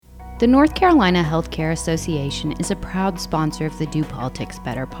The North Carolina Healthcare Association is a proud sponsor of the Do Politics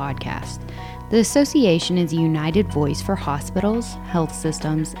Better podcast. The association is a united voice for hospitals, health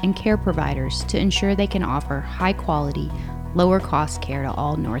systems, and care providers to ensure they can offer high-quality, lower-cost care to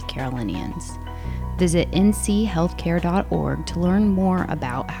all North Carolinians. Visit nchealthcare.org to learn more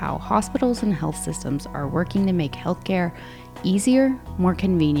about how hospitals and health systems are working to make healthcare easier, more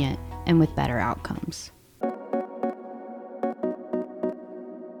convenient, and with better outcomes.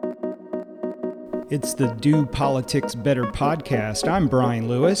 It's the Do Politics Better podcast. I'm Brian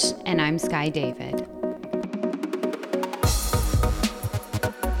Lewis. And I'm Sky David.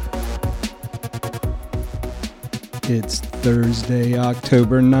 It's Thursday,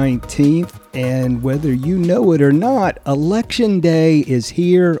 October 19th, and whether you know it or not, Election Day is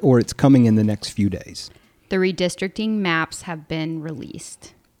here or it's coming in the next few days. The redistricting maps have been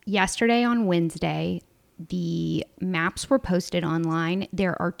released. Yesterday on Wednesday, the maps were posted online.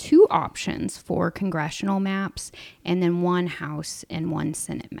 There are two options for congressional maps and then one House and one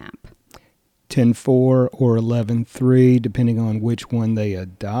Senate map. 10-4 or 11-3, depending on which one they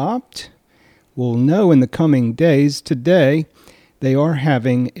adopt. We'll know in the coming days. Today, they are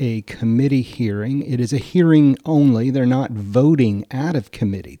having a committee hearing. It is a hearing only. They're not voting out of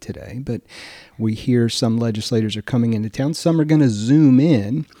committee today, but we hear some legislators are coming into town. Some are going to Zoom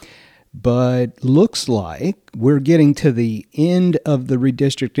in. But looks like we're getting to the end of the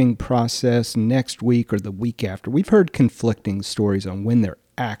redistricting process next week or the week after. We've heard conflicting stories on when they're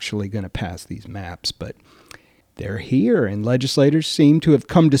actually going to pass these maps, but they're here, and legislators seem to have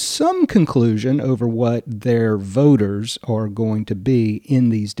come to some conclusion over what their voters are going to be in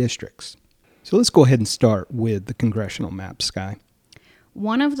these districts. So let's go ahead and start with the congressional map, Sky.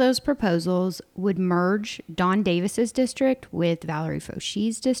 One of those proposals would merge Don Davis's district with Valerie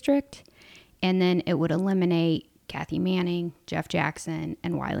Fauche's district, and then it would eliminate Kathy Manning, Jeff Jackson,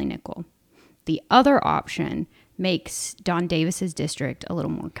 and Wiley Nickel. The other option makes Don Davis's district a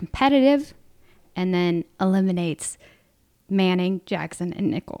little more competitive, and then eliminates Manning, Jackson, and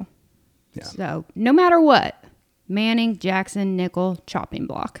Nickel. Yeah. So no matter what, Manning, Jackson, Nickel, chopping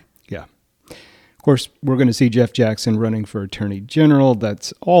block. Yeah. Of course, we're going to see Jeff Jackson running for Attorney General.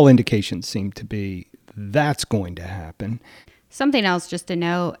 That's all indications seem to be that's going to happen. Something else just to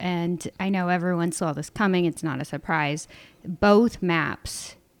note, and I know everyone saw this coming, it's not a surprise, both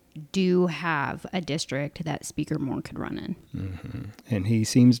maps do have a district that Speaker Moore could run in. Mm-hmm. And he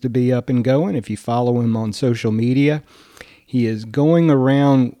seems to be up and going. If you follow him on social media, he is going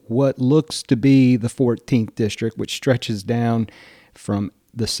around what looks to be the 14th district, which stretches down from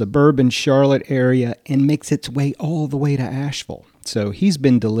the suburban Charlotte area and makes its way all the way to Asheville. So he's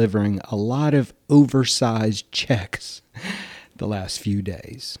been delivering a lot of oversized checks the last few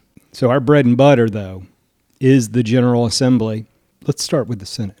days. So our bread and butter, though, is the General Assembly. Let's start with the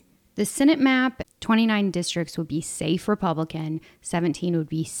Senate. The Senate map, 29 districts would be safe Republican, 17 would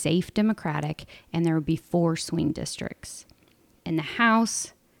be safe Democratic, and there would be 4 swing districts. In the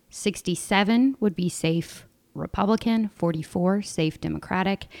House, 67 would be safe Republican, 44 safe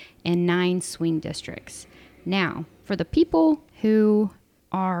Democratic, and 9 swing districts. Now, for the people who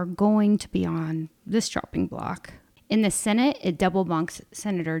are going to be on this chopping block, in the Senate, it double bunks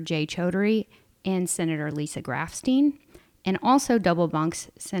Senator Jay Chaudhary and Senator Lisa Grafstein, and also double bunks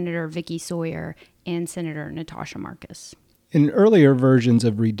Senator Vicky Sawyer and Senator Natasha Marcus. In earlier versions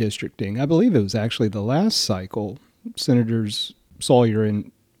of redistricting, I believe it was actually the last cycle, Senators Sawyer and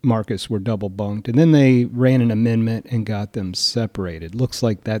Marcus were double bunked, and then they ran an amendment and got them separated. Looks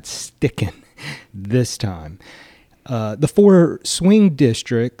like that's sticking this time. The 4 swing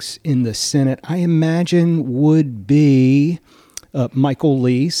districts in the Senate, I imagine, would be Michael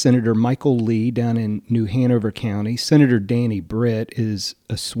Lee, Senator Michael Lee down in New Hanover County. Senator Danny Britt is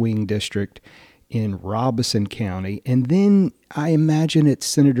a swing district in Robeson County. And then I imagine it's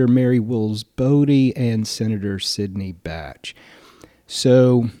Senator Mary Wills Bodie and Senator Sidney Batch.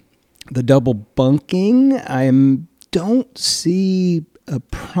 So the double bunking, I don't see a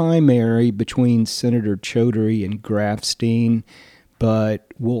primary between Senator Chaudhary and Grafstein,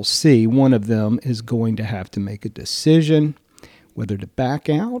 but we'll see. One of them is going to have to make a decision whether to back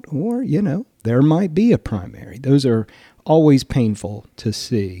out or, there might be a primary. Those are always painful to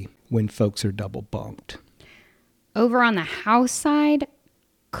see when folks are double bunked. Over on the House side,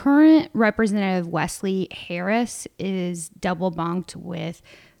 current Representative Wesley Harris is double bunked with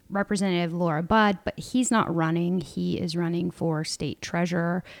Representative Laura Budd, but he's not running. He is running for state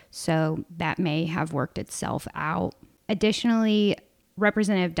treasurer, so that may have worked itself out. Additionally,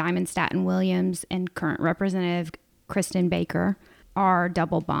 Representative Diamond Staten Williams and current Representative Kristen Baker are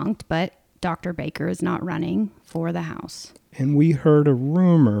double bunked, but Dr. Baker is not running for the House. And we heard a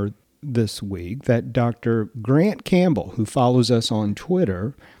rumor this week that Dr. Grant Campbell, who follows us on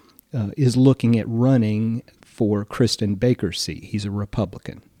Twitter, is looking at running for Kristen Baker's seat. He's a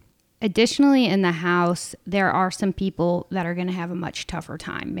Republican. Additionally, in the House, there are some people that are going to have a much tougher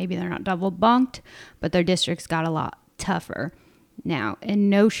time. Maybe they're not double bunked, but their districts got a lot tougher. Now, in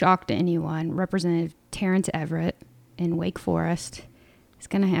no shock to anyone, Representative Terrence Everett in Wake Forest is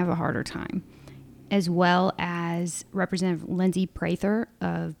going to have a harder time, as well as Representative Lindsey Prather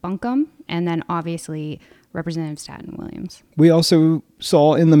of Buncombe, and then obviously Representative Staten Williams. We also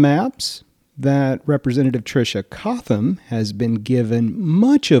saw in the maps that Representative Tricia Cotham has been given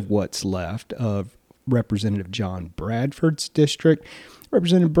much of what's left of Representative John Bradford's district.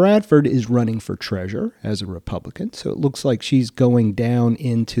 Representative Bradford is running for treasurer as a Republican, so it looks like she's going down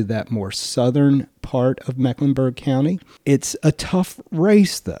into that more southern part of Mecklenburg County. It's a tough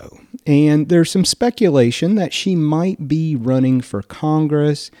race, though, and there's some speculation that she might be running for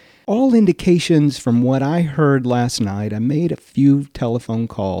Congress. All indications from what I heard last night, I made a few telephone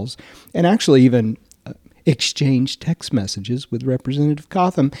calls and actually even exchanged text messages with Representative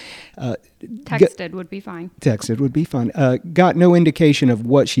Cotham. Texted would be fine. Texted would be fine. Got no indication of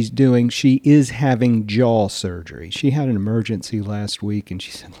what she's doing. She is having jaw surgery. She had an emergency last week, and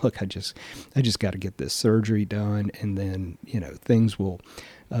she said, "Look, I just got to get this surgery done, and then things will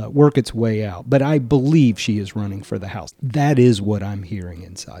work its way out." But I believe she is running for the House. That is what I'm hearing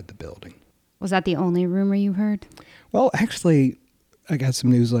inside the building. Was that the only rumor you heard? Well, actually, I got some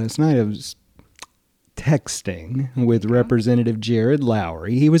news last night. I was texting with Representative Jared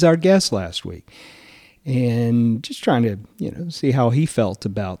Lowry. He was our guest last week. And just trying to, see how he felt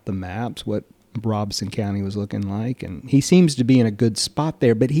about the maps, what Robeson County was looking like. And he seems to be in a good spot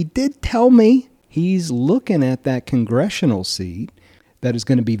there. But he did tell me he's looking at that congressional seat that is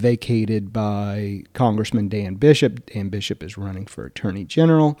going to be vacated by Congressman Dan Bishop. Dan Bishop is running for Attorney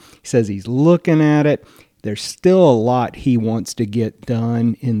General. He says he's looking at it. There's still a lot he wants to get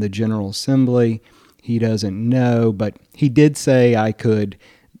done in the General Assembly. He doesn't know, but he did say I could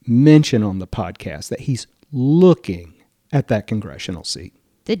mention on the podcast that he's looking at that congressional seat.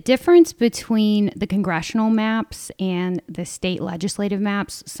 The difference between the congressional maps and the state legislative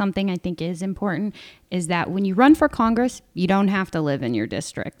maps, something I think is important, is that when you run for Congress, you don't have to live in your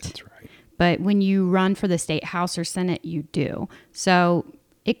district. That's right. But when you run for the state House or Senate, you do. So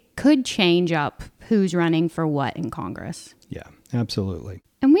it could change up who's running for what in Congress. Yeah, absolutely.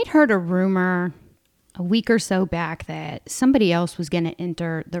 And we'd heard a rumor a week or so back that somebody else was going to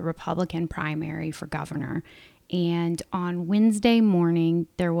enter the Republican primary for governor. And on Wednesday morning,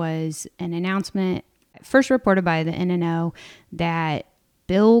 there was an announcement, first reported by the NNO, that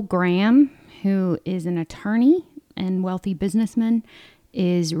Bill Graham, who is an attorney and wealthy businessman,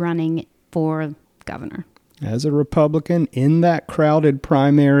 is running for governor. As a Republican in that crowded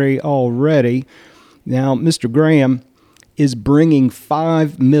primary already. Now, Mr. Graham is bringing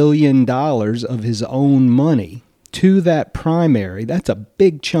 $5 million of his own money to that primary. That's a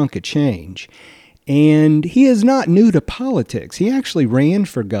big chunk of change. And he is not new to politics. He actually ran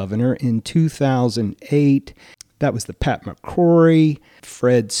for governor in 2008. That was the Pat McCrory,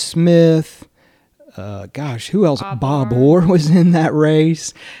 Fred Smith. Who else? Bob Orr was in that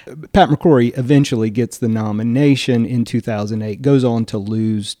race. Pat McCrory eventually gets the nomination in 2008, goes on to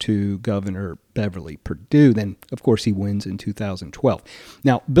lose to Governor Beverly Perdue. Then, of course, he wins in 2012.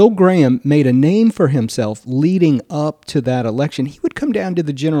 Now, Bill Graham made a name for himself leading up to that election. He would come down to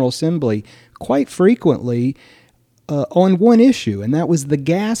the General Assembly quite frequently on one issue, and that was the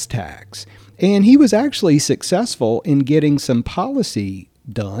gas tax. And he was actually successful in getting some policy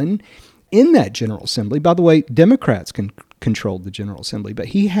done in that General Assembly. By the way, Democrats controlled the General Assembly, but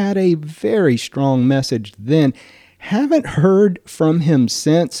he had a very strong message then. Haven't heard from him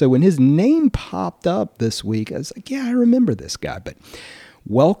since. So when his name popped up this week, I was like, yeah, I remember this guy. But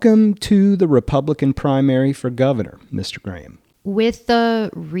welcome to the Republican primary for governor, Mr. Graham. With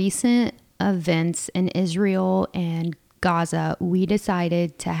the recent events in Israel and Gaza, we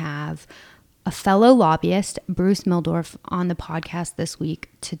decided to have a fellow lobbyist, Bruce Mildwurf, on the podcast this week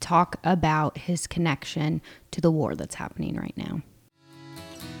to talk about his connection to the war that's happening right now.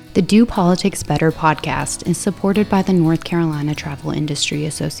 The Do Politics Better podcast is supported by the North Carolina Travel Industry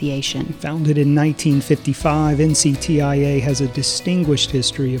Association. Founded in 1955, NCTIA has a distinguished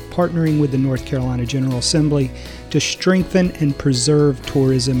history of partnering with the North Carolina General Assembly to strengthen and preserve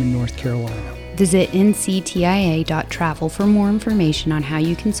tourism in North Carolina. Visit nctia.travel for more information on how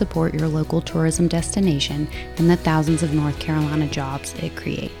you can support your local tourism destination and the thousands of North Carolina jobs it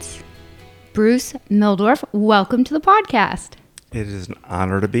creates. Bruce Mildwurf, welcome to the podcast. It is an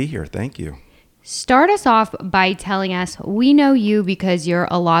honor to be here. Thank you. Start us off by telling us, we know you because you're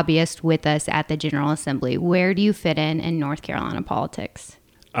a lobbyist with us at the General Assembly. Where do you fit in North Carolina politics?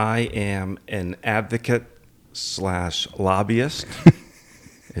 I am an advocate / lobbyist.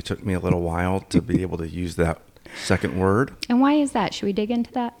 It took me a little while to be able to use that second word. And why is that? Should we dig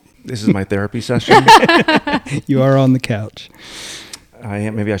into that? This is my therapy session. You are on the couch. I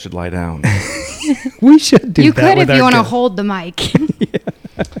am. Maybe I should lie down. We should do you that. You could if you want to hold the mic.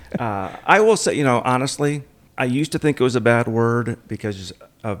 I will say, honestly, I used to think it was a bad word because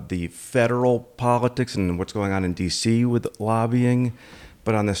of the federal politics and what's going on in D.C. with lobbying.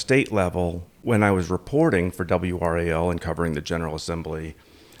 But on the state level, when I was reporting for WRAL and covering the General Assembly,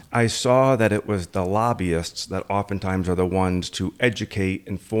 I saw that it was the lobbyists that oftentimes are the ones to educate,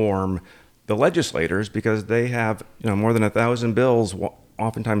 inform the legislators because they have more than 1,000 bills,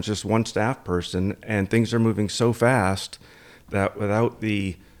 oftentimes just one staff person, and things are moving so fast that without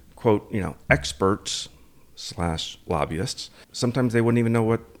the quote, experts / lobbyists, sometimes they wouldn't even know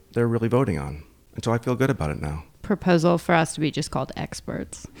what they're really voting on. And so I feel good about it now. Proposal for us to be just called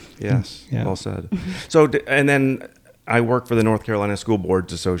experts. Yes, yeah. Well said. So, and then I work for the North Carolina School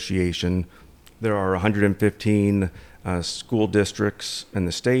Boards Association. There are 115 school districts in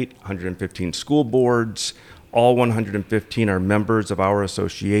the state, 115 school boards. All 115 are members of our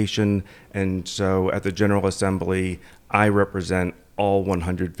association. And so at the General Assembly, I represent all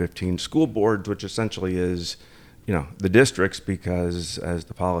 115 school boards, which essentially is, the districts, because as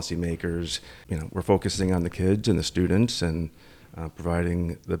the policymakers, we're focusing on the kids and the students and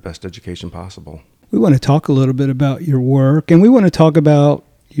providing the best education possible. We want to talk a little bit about your work, and we want to talk about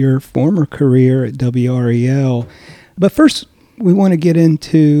your former career at WREL. But first, we want to get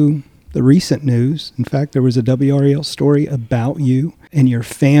into the recent news. In fact, there was a WREL story about you and your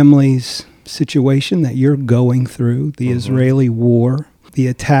family's situation that you're going through, the Israeli war, the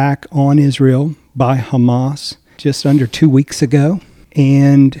attack on Israel by Hamas just under 2 weeks ago.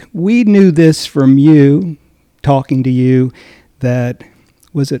 And we knew this from you, talking to you, that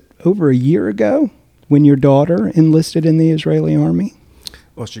was it over a year ago when your daughter enlisted in the Israeli army?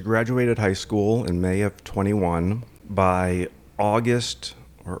 Well, she graduated high school in May of 21. By August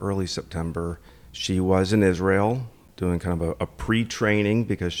or early September, she was in Israel doing kind of a pre-training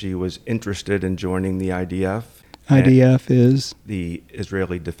because she was interested in joining the IDF. IDF is? The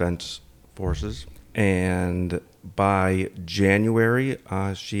Israeli Defense Forces. And by January,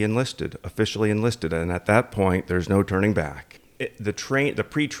 she officially enlisted. And at that point, there's no turning back. The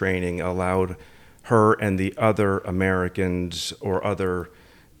pre-training allowed her and the other Americans or other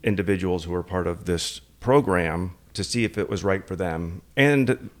individuals who were part of this program to see if it was right for them.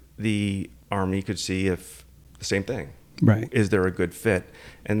 And the Army could see if the same thing. Right. Is there a good fit?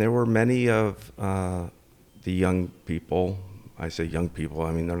 And there were many of the young people, I say young people,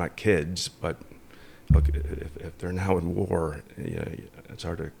 I mean, they're not kids, but look, if they're now in war, it's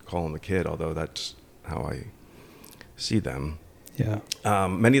hard to call them a kid, although that's how I see them. Yeah.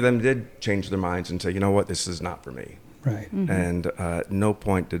 Many of them did change their minds and say, you know what, this is not for me. Right. Mm-hmm. And at no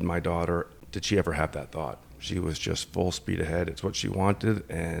point did she ever have that thought. She was just full speed ahead. It's what she wanted,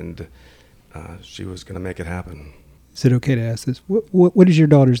 and she was going to make it happen. Is it okay to ask this? What is your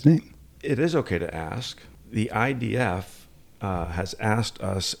daughter's name? It is okay to ask. The IDF has asked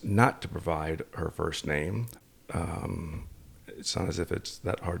us not to provide her first name. It's not as if it's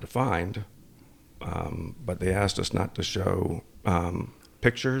that hard to find, but they asked us not to show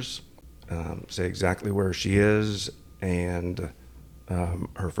pictures, say exactly where she is, and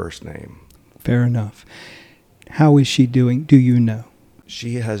her first name. Fair enough. How is she doing? Do you know?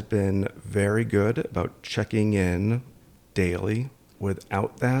 She has been very good about checking in daily.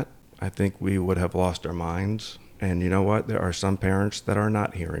 Without that, I think we would have lost our minds. And you know what? There are some parents that are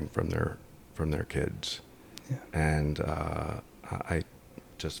not hearing from their kids. Yeah. And I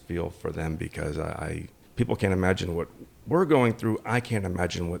just feel for them because people can't imagine what we're going through. I can't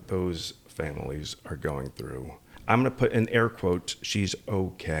imagine what those families are going through. I'm going to put in air quotes, she's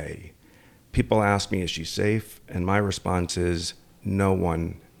okay. People ask me, is she safe? And my response is, no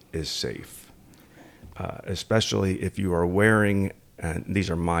one is safe. Especially if you are wearing, and these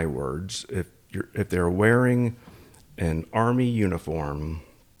are my words, if they're wearing an Army uniform,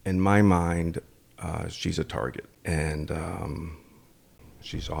 in my mind, she's a target. And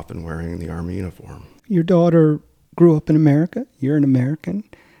she's often wearing the Army uniform. Your daughter grew up in America. You're an American.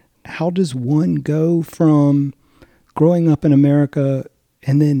 How does one go from growing up in America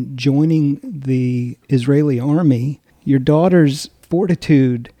and then joining the Israeli army? Your daughter's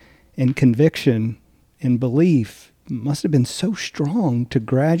fortitude and conviction and belief must have been so strong to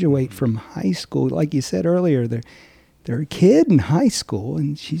graduate from high school. Like you said earlier, they're a kid in high school,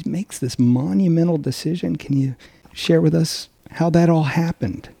 and she makes this monumental decision. Can you share with us how that all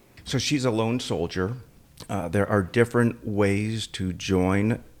happened? So she's a lone soldier. There are different ways to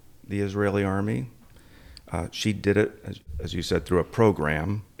join the Israeli army. She did it, as you said, through a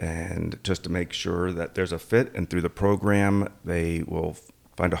program, and just to make sure that there's a fit. And through the program, they will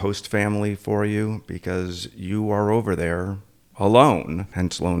find a host family for you because you are over there alone,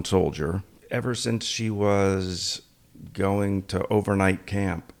 hence lone soldier. Ever since she was going to overnight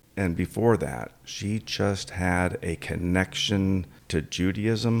camp, and before that, she just had a connection to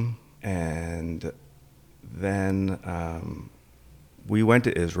Judaism. And then we went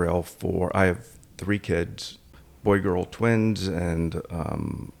to Israel I have 3 kids, boy-girl twins, and a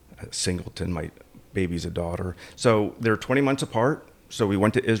singleton. My baby's a daughter. So they're 20 months apart. So we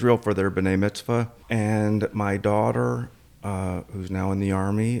went to Israel for their B'nai Mitzvah. And my daughter, who's now in the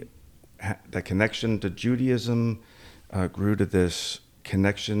army, that connection to Judaism grew to this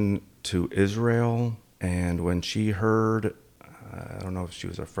connection to Israel. And when she heard, I don't know if she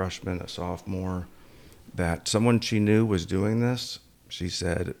was a freshman, a sophomore, that someone she knew was doing this, she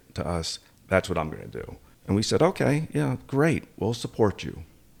said to us, "That's what I'm going to do." And we said, "Okay, yeah, great. We'll support you."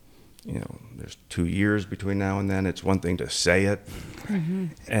 You know, there's 2 years between now and then. It's one thing to say it. Mm-hmm.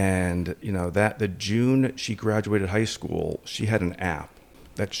 And, you know, the June she graduated high school, she had an app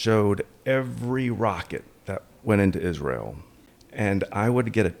that showed every rocket that went into Israel. And I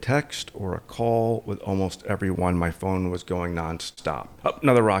would get a text or a call with almost everyone. My phone was going nonstop. Oh,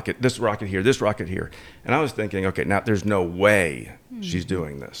 another rocket, this rocket here, this rocket here. And I was thinking, okay, now there's no way she's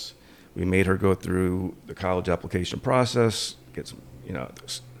doing this. We made her go through the college application process, get some,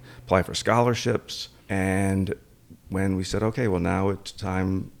 apply for scholarships. And when we said, okay, well, now it's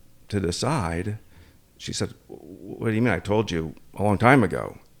time to decide, she said, "What do you mean? I told you a long time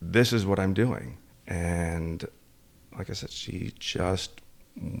ago. This is what I'm doing." And like I said, she just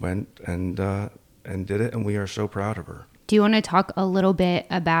went and did it, and we are so proud of her. Do you want to talk a little bit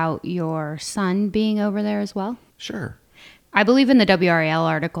about your son being over there as well? Sure. I believe in the WRAL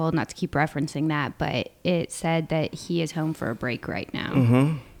article, not to keep referencing that, but it said that he is home for a break right now.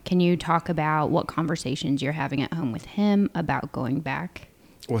 Mm-hmm. Can you talk about what conversations you're having at home with him about going back?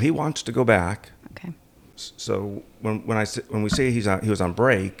 Well, he wants to go back. Okay. So when we say he was on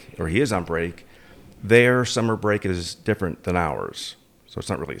break, or he is on break, their summer break is different than ours. So it's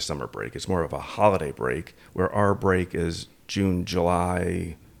not really a summer break. It's more of a holiday break, where our break is June,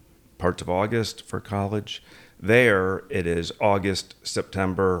 July, parts of August for college. There it is August,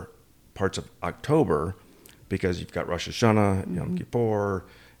 September, parts of October, because you've got Rosh Hashanah, Yom Kippur,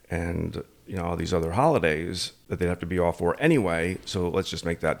 and all these other holidays that they'd have to be off for anyway. So let's just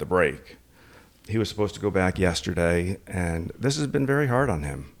make that the break. He was supposed to go back yesterday, and this has been very hard on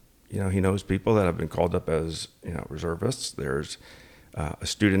him. He knows people that have been called up as, reservists. There's a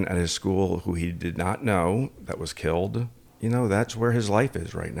student at his school who he did not know that was killed. That's where his life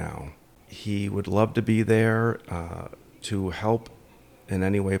is right now. He would love to be there to help in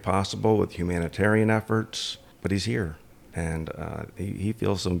any way possible with humanitarian efforts, but he's here, and he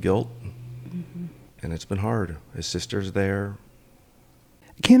feels some guilt, and it's been hard. His sister's there.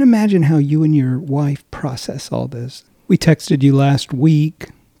 I can't imagine how you and your wife process all this. We texted you last week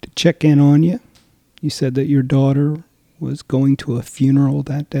to check in on you. You said that your daughter was going to a funeral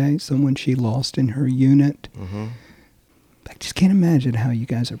that day, someone she lost in her unit. Mm-hmm. I just can't imagine how you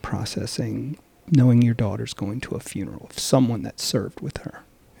guys are processing knowing your daughter's going to a funeral of someone that served with her.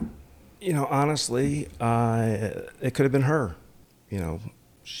 Honestly, it could have been her.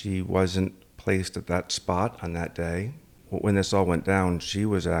 She wasn't placed at that spot on that day. When this all went down, she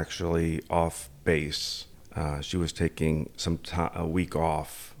was actually off base. She was taking a week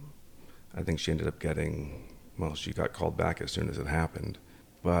off. I think she ended up she got called back as soon as it happened.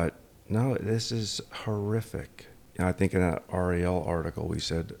 But no, this is horrific. I think in that RAL article we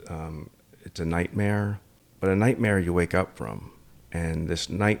said it's a nightmare, but a nightmare you wake up from. And this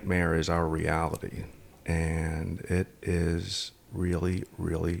nightmare is our reality. And it is really,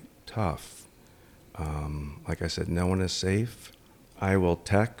 really tough. Like I said, no one is safe. I will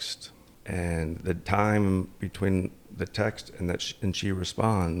text, and the time between the text and she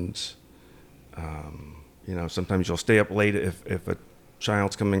responds, sometimes you'll stay up late if a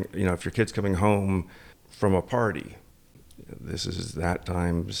child's coming, if your kid's coming home from a party. This is that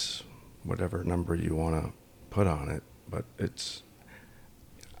times whatever number you want to put on it, but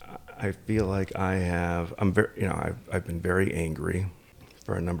I feel like I've been very angry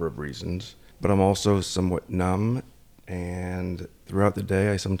for a number of reasons, but I'm also somewhat numb, and throughout the day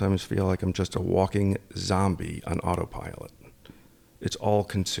I sometimes feel like I'm just a walking zombie on autopilot. It's all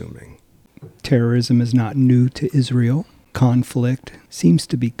consuming. Terrorism is not new to Israel. Conflict seems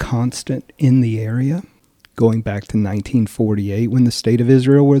to be constant in the area, going back to 1948 when the State of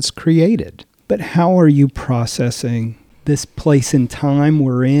Israel was created. But how are you processing this place in time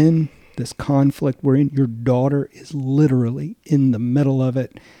we're in, this conflict we're in? Your daughter is literally in the middle of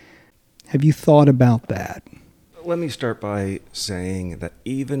it. Have you thought about that? Let me start by saying that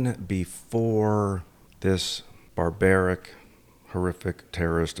even before this barbaric, horrific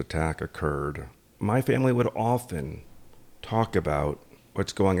terrorist attack occurred, my family would often talk about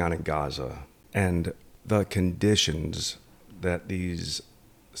what's going on in Gaza and the conditions that these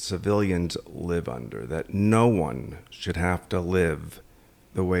civilians live under, that no one should have to live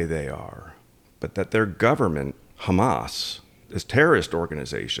the way they are, but that their government, Hamas, this terrorist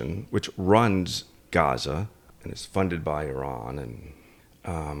organization, which runs Gaza and is funded by Iran,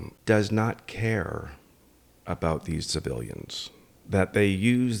 and does not care about these civilians, that they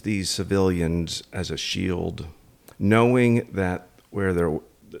use these civilians as a shield, knowing that where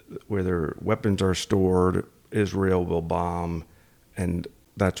their weapons are stored, Israel will bomb, and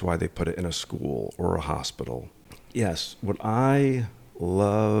that's why they put it in a school or a hospital. Yes, would I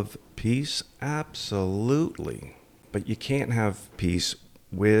love peace? Absolutely. But you can't have peace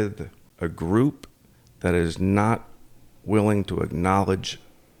with a group that is not willing to acknowledge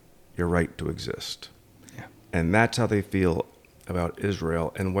your right to exist. Yeah. And that's how they feel about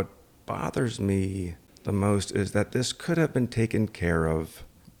Israel. And what bothers me the most is that this could have been taken care of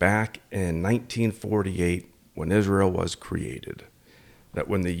back in 1948 when Israel was created. That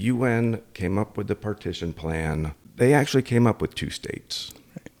when the UN came up with the partition plan, they actually came up with two states.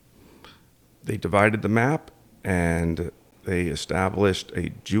 Right. They divided the map and they established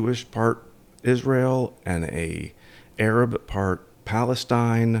a Jewish part Israel and a Arab part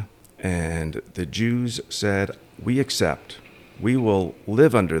Palestine. And the Jews said, we accept. We will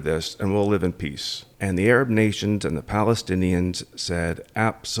live under this and we'll live in peace. And the Arab nations and the Palestinians said,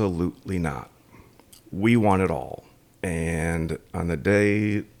 absolutely not. We want it all. And on the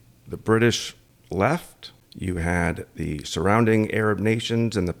day the British left, you had the surrounding Arab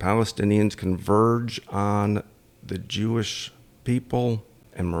nations and the Palestinians converge on the Jewish people,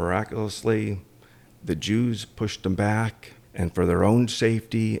 and miraculously, the Jews pushed them back, and for their own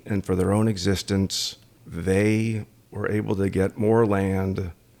safety and for their own existence, they were able to get more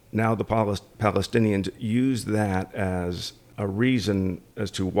land. Now the Palestinians use that as a reason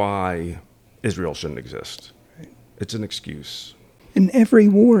as to why Israel shouldn't exist. It's an excuse. And every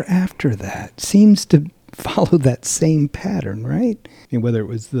war after that seems to follow that same pattern, right? And whether it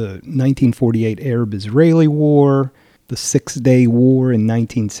was the 1948 Arab-Israeli War, the Six-Day War in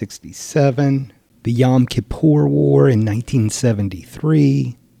 1967, the Yom Kippur War in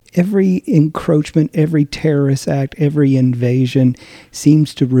 1973, every encroachment, every terrorist act, every invasion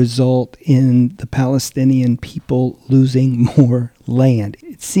seems to result in the Palestinian people losing more land.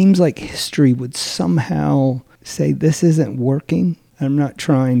 It seems like history would somehow say this isn't working. I'm not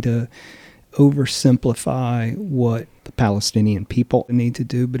trying to oversimplify what the Palestinian people need to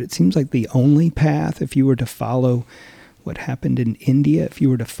do, but it seems like the only path, if you were to follow what happened in India, if you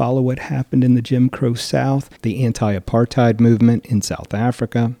were to follow what happened in the Jim Crow South, the anti-apartheid movement in South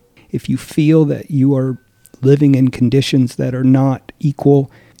Africa, if you feel that you are living in conditions that are not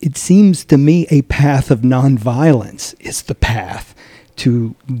equal, it seems to me a path of nonviolence is the path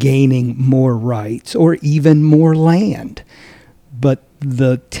to gaining more rights or even more land. But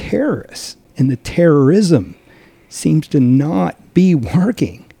the terrorists and the terrorism seems to not be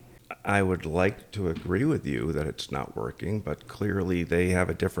working. I would like to agree with you that it's not working, but clearly they have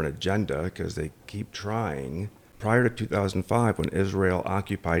a different agenda because they keep trying. Prior to 2005, when Israel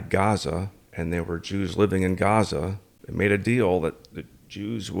occupied Gaza and there were Jews living in Gaza, they made a deal that the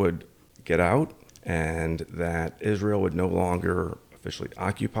Jews would get out and that Israel would no longer officially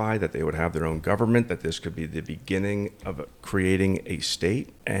occupy, that they would have their own government, that this could be the beginning of creating a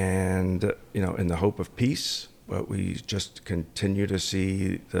state. And, in the hope of peace, but we just continue to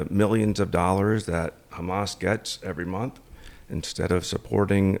see the millions of dollars that Hamas gets every month instead of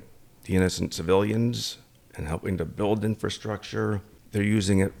supporting the innocent civilians and helping to build infrastructure. They're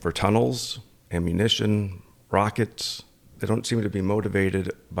using it for tunnels, ammunition, rockets. They don't seem to be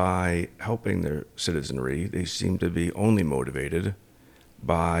motivated by helping their citizenry. They seem to be only motivated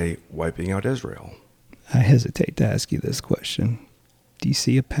by wiping out Israel. I hesitate to ask you this question. Do you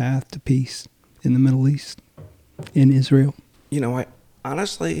see a path to peace in the Middle East, in Israel? I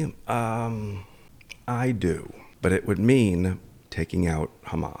honestly, I do. But it would mean taking out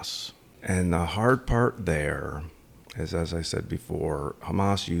Hamas. And the hard part there is, as I said before,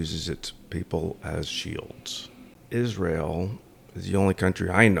 Hamas uses its people as shields. Israel is the only country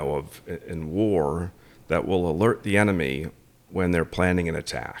I know of in war that will alert the enemy when they're planning an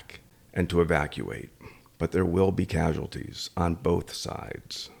attack and to evacuate. But there will be casualties on both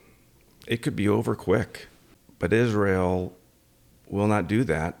sides. It could be over quick, but Israel will not do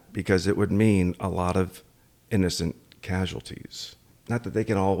that because it would mean a lot of innocent casualties. Not that they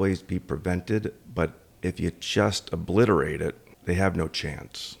can always be prevented, but if you just obliterate it, they have no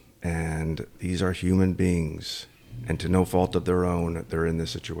chance. And these are human beings, and to no fault of their own, they're in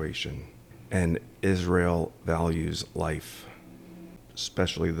this situation. And Israel values life,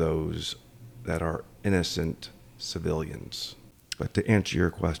 especially those that are innocent civilians. But to answer your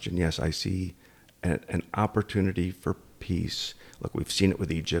question, yes, I see an opportunity for peace. Look, we've seen it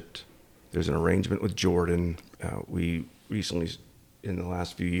with Egypt. There's an arrangement with Jordan. We recently, in the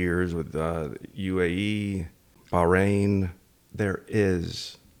last few years, with UAE, Bahrain, there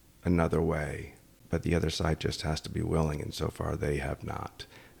is another way. But the other side just has to be willing, and so far they have not.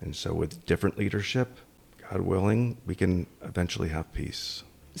 And so with different leadership, God willing, we can eventually have peace.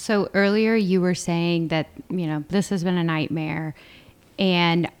 So earlier you were saying that, this has been a nightmare,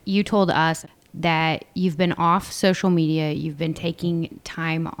 and you told us that you've been off social media, you've been taking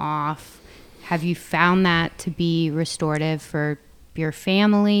time off. Have you found that to be restorative for your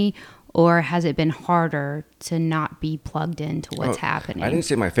family, or has it been harder to not be plugged into what's happening? I didn't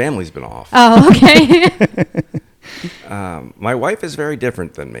say my family's been off. Oh, okay. My wife is very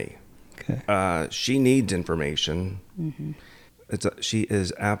different than me. Okay. She needs information. Mm-hmm. She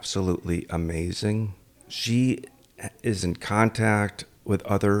is absolutely amazing. She is in contact with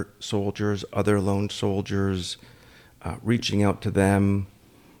other soldiers, other lone soldiers, reaching out to them.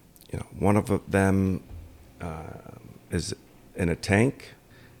 One of them is in a tank.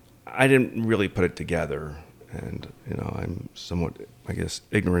 I didn't really put it together, and I'm somewhat, I guess,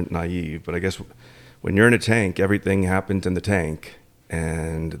 ignorant, naive. But I guess when you're in a tank, everything happens in the tank,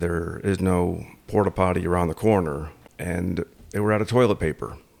 and there is no porta potty around the corner, and they were out of toilet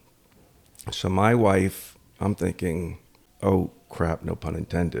paper. So my wife, I'm thinking, oh crap, no pun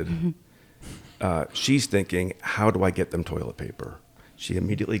intended. Mm-hmm. She's thinking, how do I get them toilet paper? She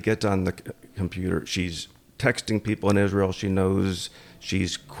immediately gets on the computer. She's texting people in Israel she knows.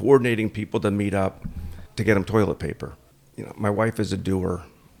 She's coordinating people to meet up to get them toilet paper. My wife is a doer.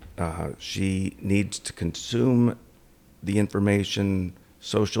 She needs to consume the information,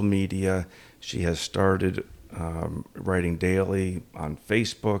 social media. She has started writing daily on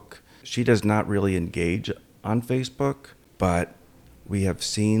Facebook. She does not really engage on Facebook, but we have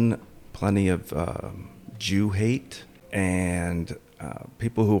seen plenty of Jew hate and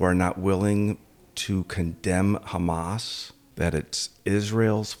people who are not willing to condemn Hamas, that it's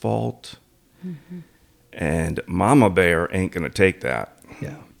Israel's fault. Mm-hmm. And Mama Bear ain't going to take that.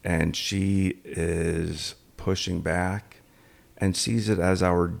 Yeah. And she is pushing back and sees it as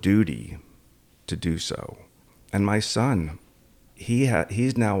our duty to do so. And my son,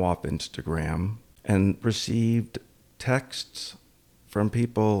 he's now off Instagram and received texts from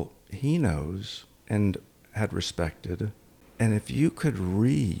people he knows and had respected. And if you could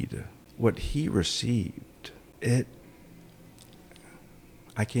read what he received, I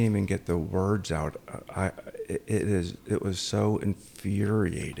can't even get the words out. It was so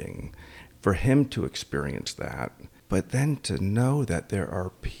infuriating for him to experience that. But then to know that there are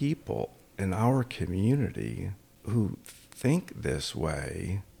people in our community who think this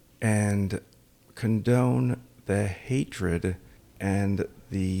way and condone the hatred and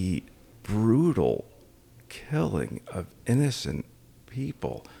the brutal killing of innocent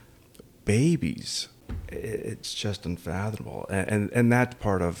people, babies, it's just unfathomable. And that's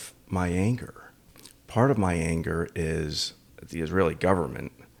part of my anger. Part of my anger is the Israeli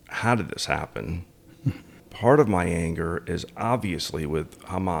government. How did this happen? Part of my anger is obviously with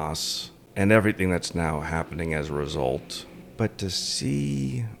Hamas and everything that's now happening as a result. But to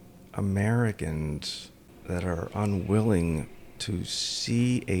see Americans that are unwilling to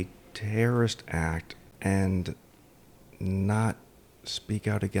see a terrorist act and not speak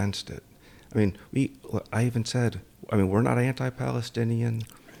out against it. I mean, I even said, we're not anti-Palestinian.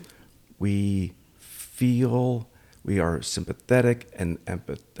 We feel, we are sympathetic and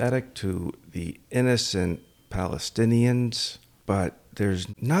empathetic to the innocent Palestinians, but there's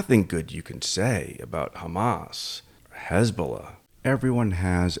nothing good you can say about Hamas, Hezbollah. Everyone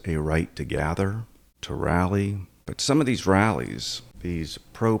has a right to gather, to rally, but some of these rallies, these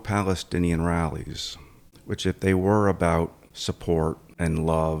pro-Palestinian rallies, which if they were about support and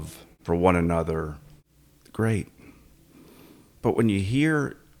love for one another, great. But when you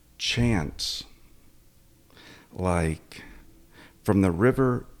hear chants like, from the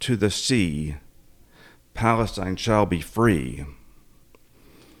river to the sea, Palestine shall be free,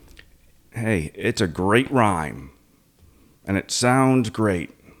 hey, it's a great rhyme and it sounds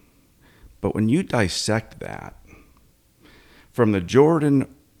great. But when you dissect that, from the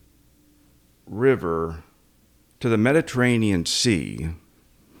Jordan River to the Mediterranean Sea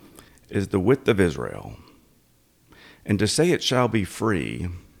is the width of Israel. And to say it shall be free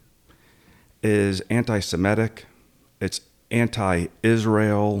is anti-Semitic. It's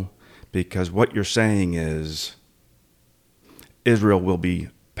anti-Israel, because what you're saying is Israel will be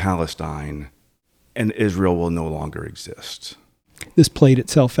Palestine and Israel will no longer exist. This played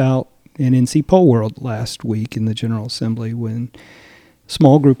itself out in NC Poll World last week in the General Assembly when a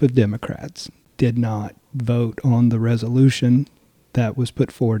small group of Democrats did not vote on the resolution that was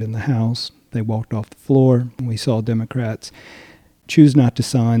put forward in the House. They walked off the floor, and we saw Democrats choose not to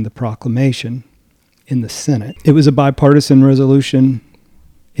sign the proclamation in the Senate. It was a bipartisan resolution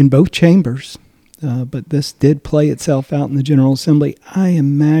in both chambers, but this did play itself out in the General Assembly. I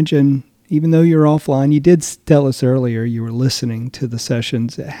imagine, even though you're offline, you did tell us earlier you were listening to the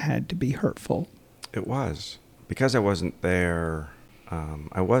sessions. It had to be hurtful. It was. Because I wasn't there,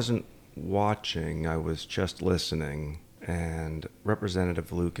 I wasn't watching, I was just listening. And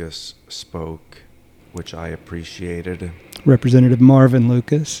Representative Lucas spoke, which I appreciated. Representative Marvin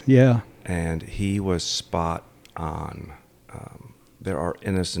Lucas, yeah. And he was spot on. There are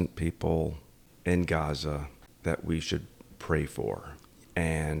innocent people in Gaza that we should pray for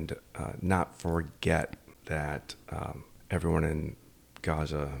and not forget that everyone in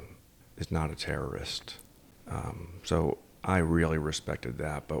Gaza is not a terrorist. So I really respected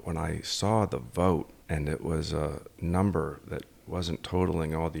that. But when I saw the vote and it was a number that wasn't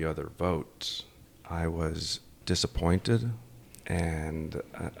totaling all the other votes, I was disappointed. And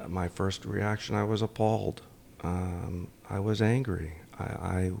my first reaction, I was appalled. I was angry.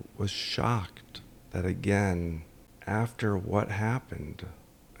 I was shocked that, again, after what happened,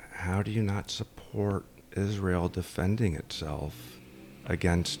 how do you not support Israel defending itself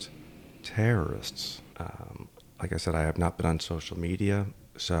against terrorists? Like I said, I have not been on social media,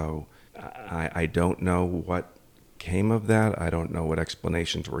 so I don't know what came of that. I don't know what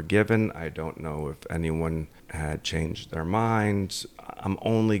explanations were given. I don't know if anyone had changed their minds. I'm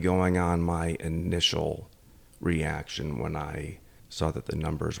only going on my initial reaction when I saw that the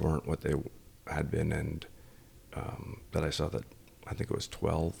numbers weren't what they had been, and that I saw that I think it was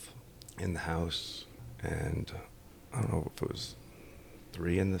 12 in the House, and I don't know if it was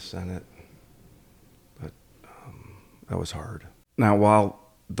 3 in the Senate, but that was hard. Now, while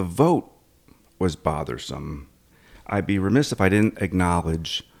the vote was bothersome, I'd be remiss if I didn't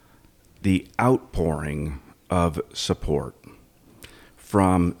acknowledge the outpouring of support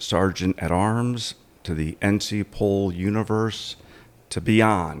from Sergeant at Arms to the NC Poll universe to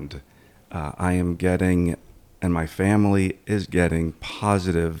beyond. I am getting, and my family is getting,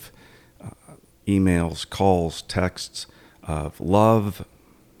 positive emails, calls, texts of love,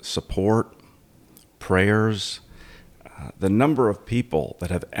 support, prayers. The number of people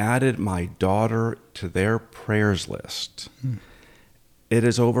that have added my daughter to their prayers list, it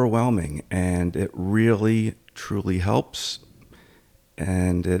is overwhelming, and it really, truly helps,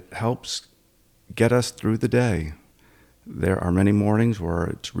 and it helps get us through the day. There are many mornings where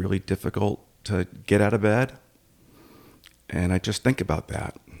it's really difficult to get out of bed, and I just think about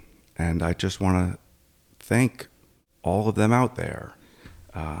that, and I just want to thank all of them out there.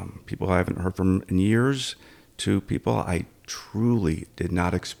 People I haven't heard from in years, to people I truly did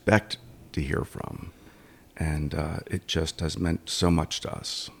not expect to hear from. And it just has meant so much to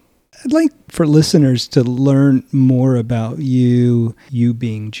us. I'd like for listeners to learn more about you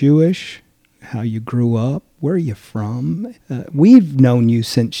being Jewish, how you grew up, where are you from? We've known you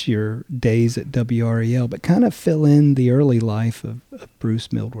since your days at WREL, but kind of fill in the early life of Bruce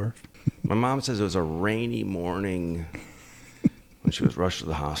Mildwurf. My mom says it was a rainy morning when she was rushed to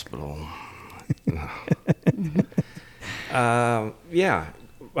the hospital.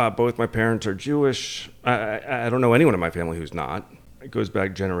 Both my parents are Jewish. I don't know anyone in my family who's not. It goes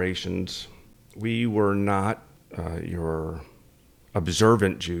back generations. We were not your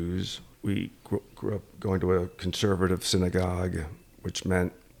observant Jews. We grew up going to a conservative synagogue, which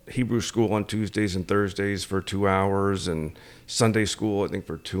meant Hebrew school on Tuesdays and Thursdays for 2 hours, and Sunday school, I think,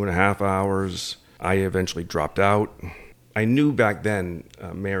 for 2.5 hours. I eventually dropped out. I knew back then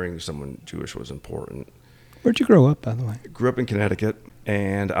marrying someone Jewish was important. Where'd you grow up, by the way? I grew up in Connecticut,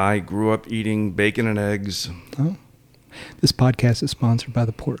 and I grew up eating bacon and eggs. Oh, this podcast is sponsored by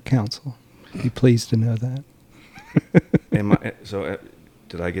the Port Council. Be pleased to know that.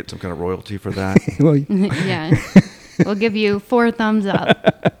 Did I get some kind of royalty for that? Well, Yeah. We'll give you 4 thumbs up.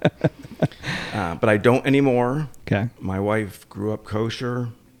 But I don't anymore. Okay. My wife grew up kosher,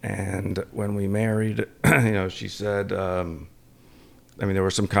 And when we married, she said, there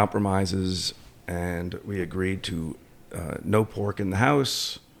were some compromises, and we agreed to no pork in the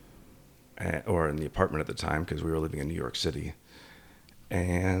house or in the apartment at the time because we were living in New York City.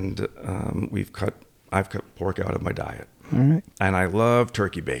 And I've cut pork out of my diet. All right. And I love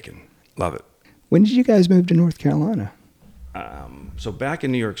turkey bacon. Love it. When did you guys move to North Carolina? So back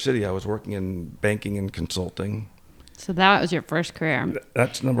in New York City, I was working in banking and consulting. So that was your first career.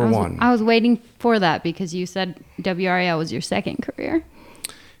 That's number one. I was waiting for that because you said WRAL was your second career.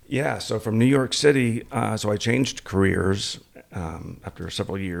 Yeah, so from New York City, so I changed careers after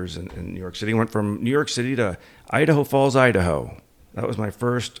several years in New York City. Went from New York City to Idaho Falls, Idaho. That was my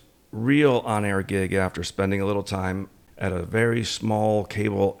first real on-air gig after spending a little time at a very small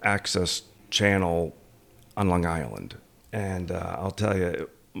cable access channel on Long Island. And I'll tell you,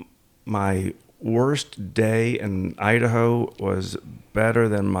 my worst day in Idaho was better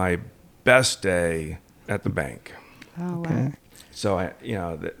than my best day at the bank. Oh, Okay. wow. So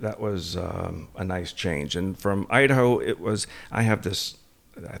that was a nice change. And from Idaho, I have this,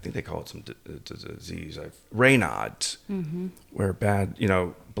 I think they call it some disease, Raynaud's, where bad,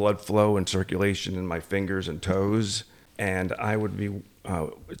 blood flow and circulation in my fingers and toes. And I would be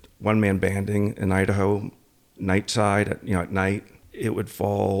one-man banding in Idaho, night side, at night. It would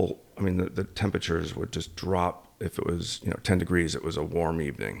fall, the temperatures would just drop. If it was, 10 degrees, it was a warm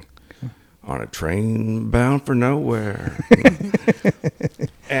evening. On a train bound for nowhere.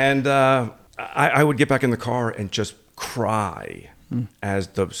 And I would get back in the car and just cry as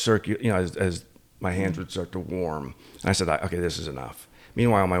the as my hands would start to warm. And I said, okay, this is enough.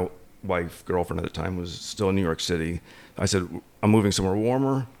 Meanwhile, my girlfriend at the time, was still in New York City. I said, I'm moving somewhere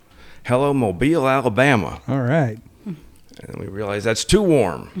warmer. Hello, Mobile, Alabama. All right. And we realized that's too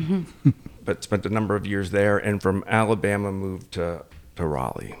warm. But spent a number of years there, and from Alabama moved to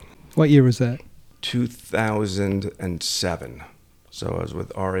Raleigh. What year was that? 2007. So I was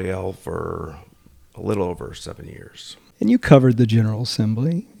with RAL for a little over 7 years. And you covered the General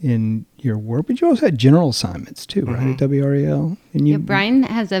Assembly in your work, but you also had general assignments too, right, at WRAL? And Brian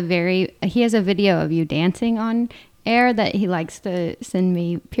has a video of you dancing on air that he likes to send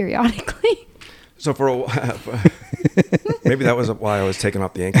me periodically. So for a while, maybe that was why I was taken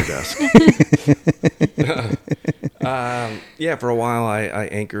off the anchor desk. For a while I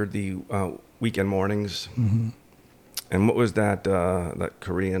anchored the weekend mornings. Mm-hmm. And what was that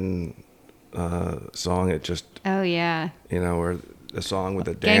Korean song? It just... Oh, yeah. Where the song with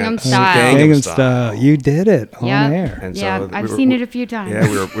the Gangnam dance. Style. Gangnam Style. You did it on air. And so I've seen it a few times. Yeah,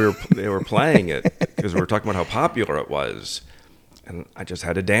 they were playing it because we were talking about how popular it was. And I just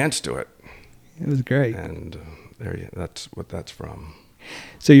had to dance to it. It was great. And that's what that's from.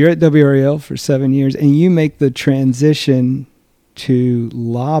 So you're at WRAL for 7 years, and you make the transition to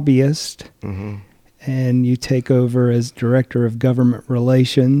Lobbyist, and you take over as Director of Government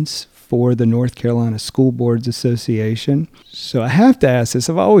Relations for the North Carolina School Boards Association. So I have to ask this.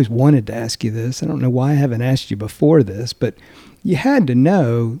 I've always wanted to ask you this. I don't know why I haven't asked you before this, but you had to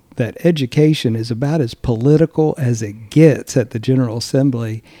know that education is about as political as it gets at the General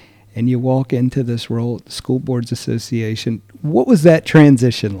Assembly, and you walk into this role at the School Boards Association. What was that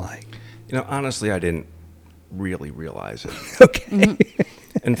transition like? Honestly, I didn't really realize it. Okay.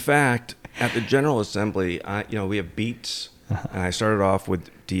 In fact, at the General Assembly, we have beats, and I started off with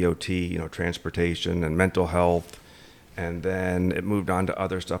DOT, transportation and mental health, and then it moved on to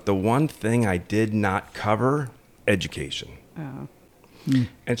other stuff. The one thing I did not cover, education. Oh.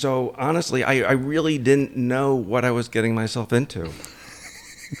 And so, honestly, I really didn't know what I was getting myself into.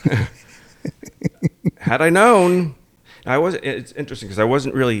 Had I known, it's interesting because I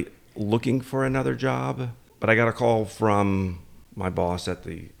wasn't really looking for another job, but I got a call from my boss at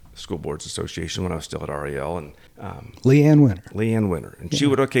the School Boards Association when I was still at REL, and Leanne Winter. And she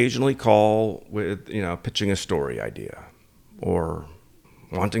would occasionally call with, pitching a story idea or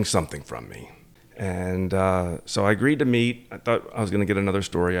wanting something from me. And so I agreed to meet. I thought I was going to get another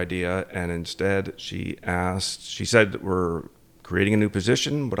story idea, and instead she said, we're creating a new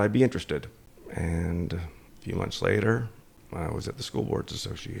position. Would I be interested? And a few months later, I was at the School Boards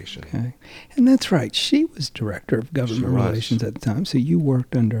Association. Okay. And that's right. She was Director of Government Relations at the time, so you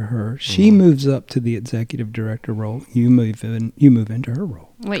worked under her. She moves up to the Executive Director role. You move into her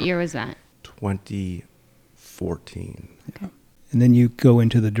role. What year was that? 2014. Yeah. And then you go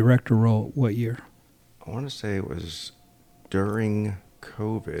into the Director role what year? I want to say it was during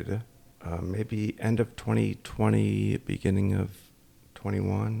COVID, maybe end of 2020, beginning of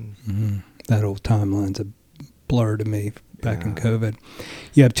 21. Mm-hmm. That old timeline's a blur to me back in COVID.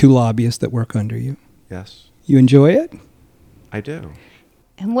 You have 2 lobbyists that work under you. Yes. You enjoy it? I do.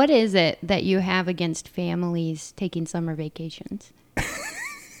 And what is it that you have against families taking summer vacations?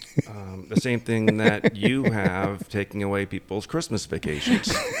 The same thing that you have taking away people's Christmas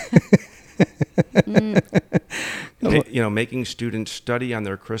vacations. Making students study on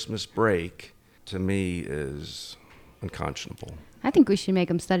their Christmas break, to me, is unconscionable. I think we should make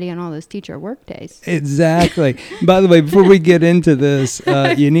them study on all those teacher work days. Exactly. By the way, before we get into this,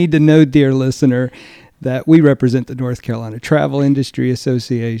 you need to know, dear listener, that we represent the North Carolina Travel Industry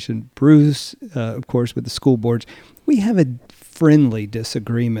Association. Bruce, of course, with the school boards. We have a friendly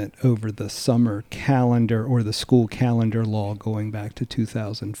disagreement over the summer calendar or the school calendar law going back to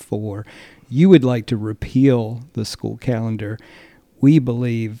 2004. You would like to repeal the school calendar. We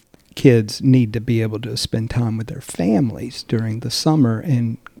believe kids need to be able to spend time with their families during the summer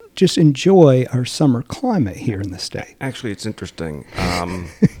and just enjoy our summer climate here in the state. Actually, it's interesting.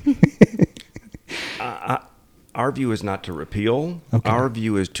 Our view is not to repeal. Okay. Our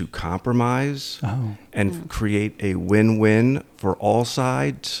view is to compromise and create a win-win for all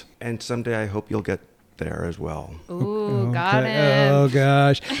sides. And someday I hope you'll get there as well. Ooh, got him. Oh,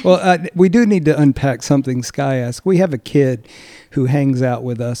 gosh. Well, we do need to unpack something Sky asked. We have a kid who hangs out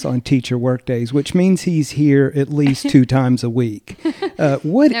with us on teacher work days, which means he's here at least 2 times a week.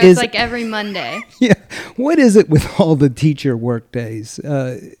 It's like every Monday. Yeah. What is it with all the teacher work days?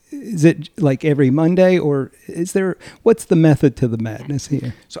 Is it like every Monday, or what's the method to the madness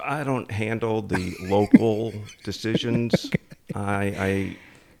here? So I don't handle the local decisions. Okay. I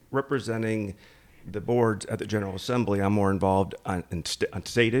representing the boards at the General Assembly, I'm more involved on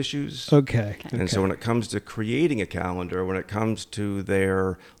state issues. Okay. And so when it comes to creating a calendar, when it comes to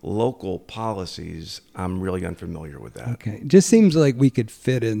their local policies, I'm really unfamiliar with that. Okay. Just seems like we could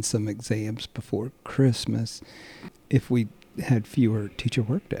fit in some exams before Christmas if we had fewer teacher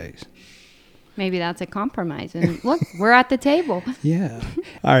work days. Maybe that's a compromise. And look, we're at the table. Yeah.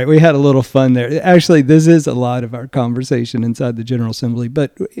 All right. We had a little fun there. Actually, this is a lot of our conversation inside the General Assembly.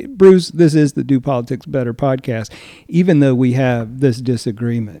 But, Bruce, this is the Do Politics Better podcast. Even though we have this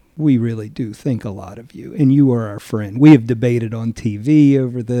disagreement, we really do think a lot of you. And you are our friend. We have debated on TV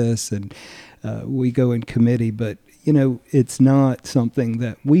over this, and we go in committee. But, it's not something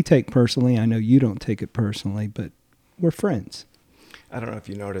that we take personally. I know you don't take it personally, but we're friends. I don't know if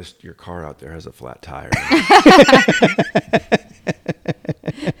you noticed your car out there has a flat tire.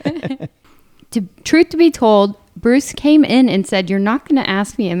 Truth to be told, Bruce came in and said, "You're not going to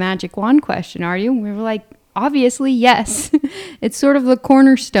ask me a magic wand question, are you?" And we were like, obviously, yes. It's sort of the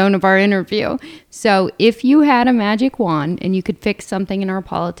cornerstone of our interview. So if you had a magic wand and you could fix something in our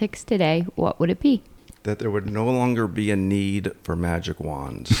politics today, what would it be? That there would no longer be a need for magic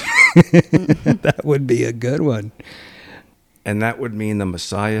wands. That would be a good one. And that would mean the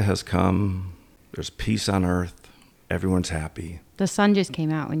Messiah has come. There's peace on earth. Everyone's happy. The sun just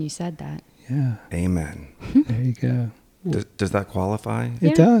came out when you said that. Yeah. Amen. There you go. Does that qualify?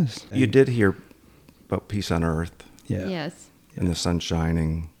 It does. You did hear about peace on earth. Yeah. Yes. And the sun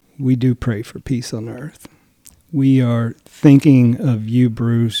shining. We do pray for peace on earth. We are thinking of you,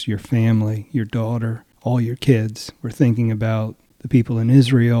 Bruce, your family, your daughter, all your kids. We're thinking about the people in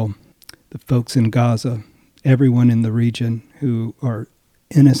Israel, the folks in Gaza, everyone in the region who are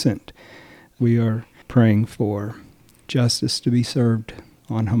innocent. We are praying for justice to be served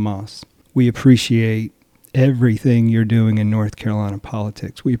on Hamas. We appreciate everything you're doing in North Carolina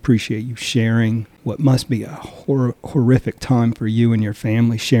politics. We appreciate you sharing what must be a horrific time for you and your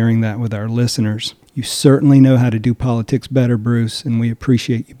family, sharing that with our listeners. You certainly know how to do politics better, Bruce, and we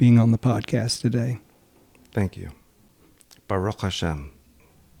appreciate you being on the podcast today. Thank you. Baruch Hashem.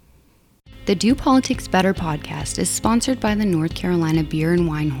 The Do Politics Better podcast is sponsored by the North Carolina Beer and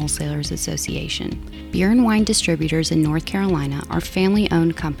Wine Wholesalers Association. Beer and wine distributors in North Carolina are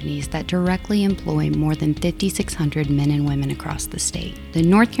family-owned companies that directly employ more than 5,600 men and women across the state. The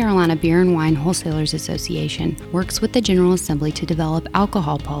North Carolina Beer and Wine Wholesalers Association works with the General Assembly to develop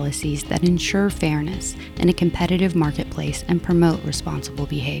alcohol policies that ensure fairness in a competitive marketplace and promote responsible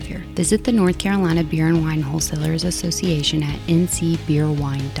behavior. Visit the North Carolina Beer and Wine Wholesalers Association at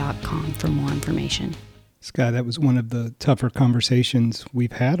ncbeerwine.com for more information. Sky, that was one of the tougher conversations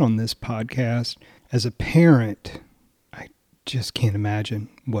we've had on this podcast. As a parent, I just can't imagine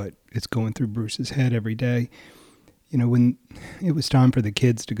what is going through Bruce's head every day. When it was time for the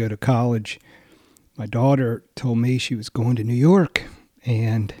kids to go to college, my daughter told me she was going to New York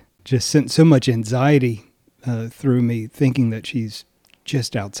and just sent so much anxiety through me, thinking that she's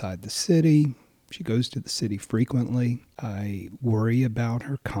just outside the city. She goes to the city frequently. I worry about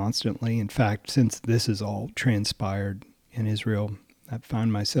her constantly. In fact, since this has all transpired in Israel, I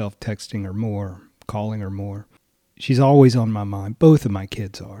find myself texting her more, calling her more. she's always on my mind. Both of my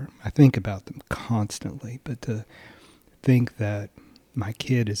kids are. I think about them constantly. But to think that my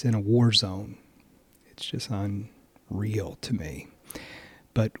kid is in a war zone, it's just unreal to me.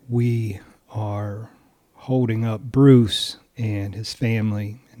 But we are holding up Bruce and his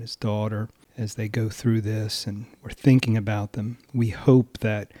family and his daughter as they go through this, and we're thinking about them. We hope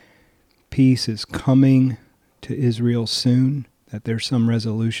that peace is coming to Israel soon, that there's some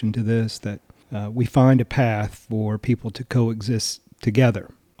resolution to this, that we find a path for people to coexist together.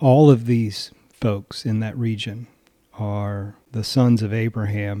 All of these folks in that region are the sons of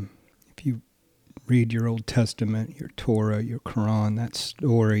Abraham. If you read your Old Testament, your Torah, your Quran, that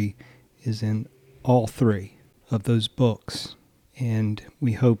story is in all three of those books. And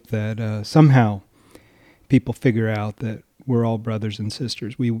we hope that somehow people figure out that we're all brothers and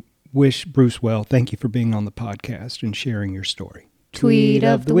sisters. We wish Bruce well. Thank you for being on the podcast and sharing your story. Tweet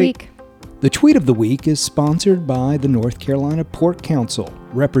of the week. The Tweet of the Week is sponsored by the North Carolina Pork Council,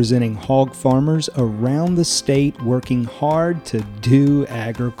 representing hog farmers around the state working hard to do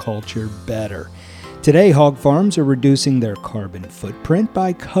agriculture better. Today, hog farms are reducing their carbon footprint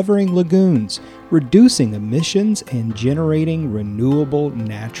by covering lagoons, reducing emissions, and generating renewable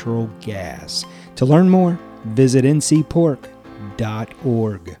natural gas. To learn more, visit ncpork.org.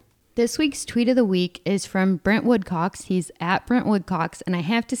 This week's Tweet of the Week is from Brent Woodcox. He's at Brent Woodcox. And I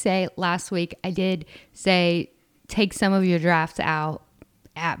have to say, last week I did say, take some of your drafts out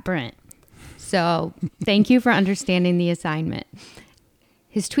at Brent. So thank you for understanding the assignment.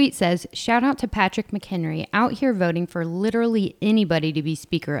 His tweet says, shout out to Patrick McHenry, out here voting for literally anybody to be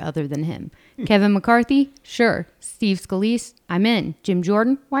speaker other than him. Kevin McCarthy? Sure. Steve Scalise? I'm in. Jim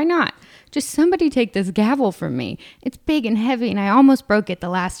Jordan? Why not? Just somebody take this gavel from me. It's big and heavy, and I almost broke it the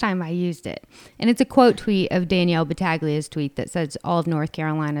last time I used it. And it's a quote tweet of Danielle Battaglia's tweet that says all of North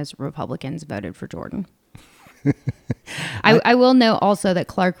Carolina's Republicans voted for Jordan. I will note also that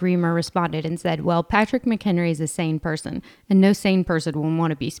Clark Reamer responded and said, well, Patrick McHenry is a sane person, and no sane person will want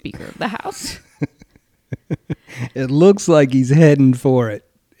to be Speaker of the House. It looks like he's heading for it.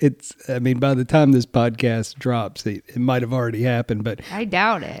 By the time this podcast drops, it might have already happened, but I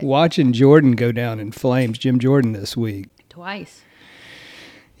doubt it. Watching Jordan go down in flames, Jim Jordan this week. Twice.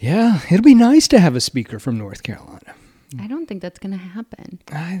 Yeah, it'll be nice to have a speaker from North Carolina. I don't think that's going to happen.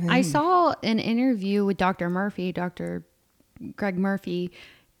 I saw an interview with Dr. Greg Murphy,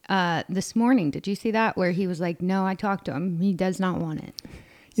 this morning. Did you see that? Where he was like, no, I talked to him. He does not want it.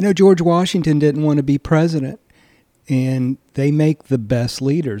 You know, George Washington didn't want to be president. And they make the best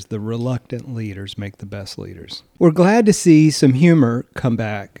leaders. The reluctant leaders make the best leaders. We're glad to see some humor come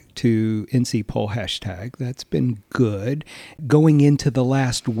back to NC Poll hashtag. That's been good. Going into the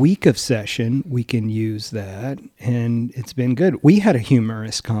last week of session, we can use that, and it's been good. We had a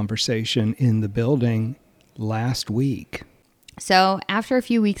humorous conversation in the building last week. So after a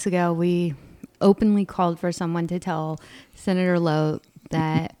few weeks ago, we openly called for someone to tell Senator Lowe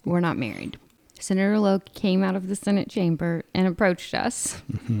that we're not married. Senator Lowe came out of the Senate chamber and approached us.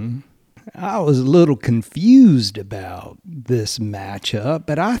 Mm-hmm. I was a little confused about this matchup,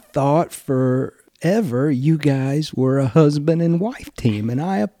 but I thought forever you guys were a husband and wife team, and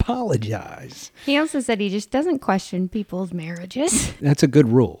I apologize. He also said he just doesn't question people's marriages. That's a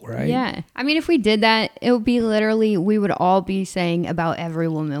good rule, right? Yeah. I mean, if we did that, it would be literally, we would all be saying about every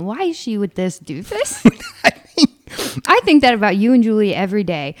woman, why is she with this doofus? I think that about you and Julie every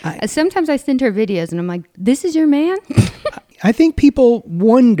day. Sometimes I send her videos and I'm like, this is your man? I think people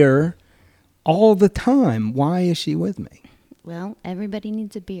wonder all the time, why is she with me? Well, everybody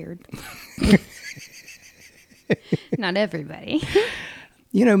needs a beard. Not everybody.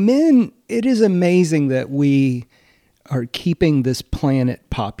 You know, men, it is amazing that we are keeping this planet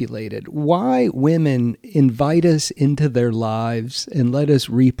populated. Why women invite us into their lives and let us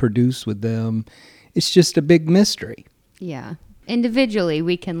reproduce with them, it's just a big mystery. Yeah. Individually,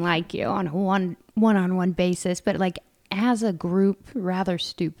 we can like you on a one-on-one basis, but like as a group, rather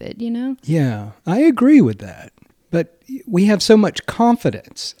stupid, you know? Yeah, I agree with that. But we have so much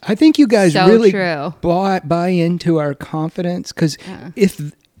confidence. I think you guys really buy into our confidence, because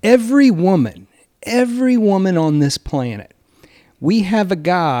if every woman on this planet, we have a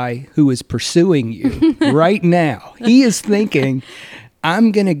guy who is pursuing you right now. He is thinking,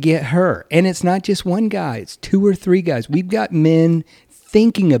 I'm going to get her. And it's not just one guy. It's 2 or 3 guys. We've got men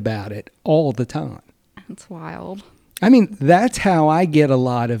thinking about it all the time. That's wild. I mean, that's how I get a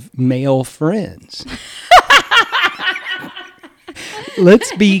lot of male friends.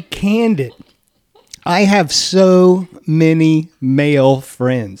 Let's be candid. I have so many male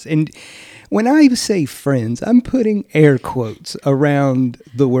friends. And when I say friends, I'm putting air quotes around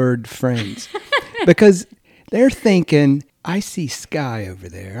the word friends. Because They're thinking, I see Sky over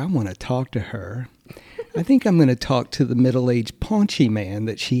there. I want to talk to her. I think I'm going to talk to the middle-aged paunchy man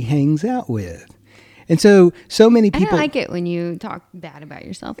that she hangs out with. And so many people. I don't like it when you talk bad about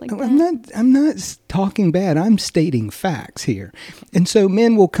yourself like that. I'm not talking bad. I'm stating facts here. And so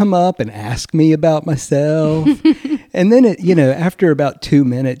men will come up and ask me about myself. And then, after about 2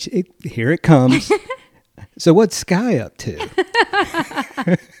 minutes, here it comes. So what's Sky up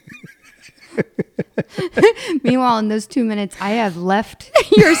to? Meanwhile, in those 2 minutes, I have left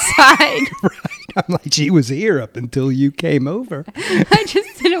your side. Right. I'm like, she was here up until you came over. I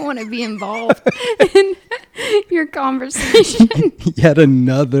just didn't want to be involved in your conversation. Yet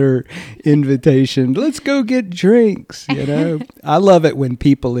another invitation. Let's go get drinks, I love it when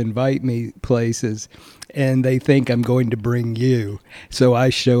people invite me places and they think I'm going to bring you. So I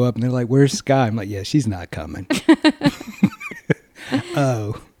show up and they're like, where's Sky? I'm like, yeah, she's not coming.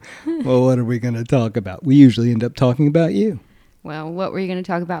 Oh, well, what are we going to talk about? We usually end up talking about you. Well, what were you going to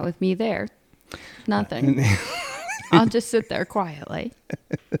talk about with me there? Nothing. I'll just sit there quietly.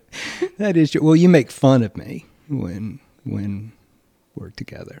 That is true. Well, you make fun of me when we're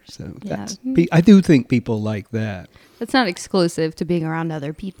together. So I do think people like that. That's not exclusive to being around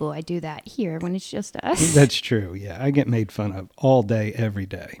other people. I do that here when it's just us. That's true. Yeah, I get made fun of all day, every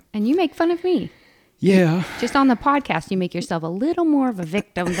day. And you make fun of me. Yeah. Just on the podcast, you make yourself a little more of a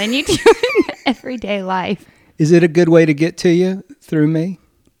victim than you do in everyday life. Is it a good way to get to you through me?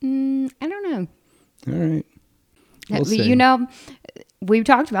 I don't know. All right. We'll see. We've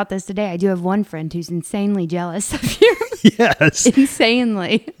talked about this today. I do have one friend who's insanely jealous of you. Yes.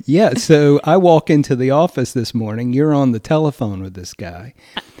 Insanely. Yeah. So I walk into the office this morning. You're on the telephone with this guy.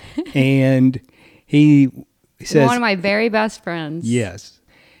 And he says... one of my very best friends. Yes.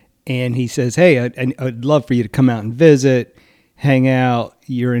 And he says, hey, I'd love for you to come out and visit, hang out.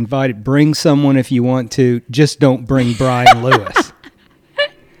 You're invited. Bring someone if you want to. Just don't bring Brian Lewis.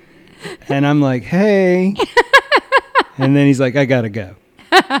 And I'm like, hey. And then he's like, I got to go.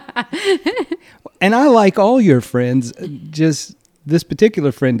 And I like all your friends. Just this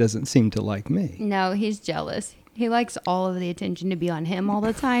particular friend doesn't seem to like me. No, he's jealous. He likes all of the attention to be on him all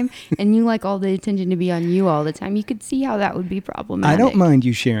the time. And you like all the attention to be on you all the time. You could see how that would be problematic. I don't mind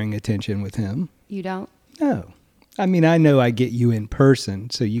you sharing attention with him. You don't? No. I mean, I know I get you in person.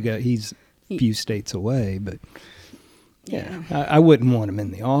 So he's a few states away, but... Yeah, I wouldn't want him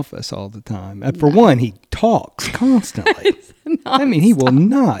in the office all the time. For one, he talks constantly. I mean, he will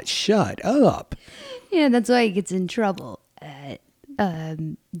not shut up. Yeah, that's why he gets in trouble at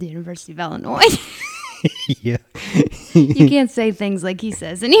the University of Illinois. Yeah. You can't say things like he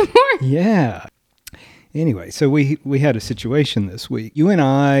says anymore. Yeah. Anyway, so we had a situation this week. You and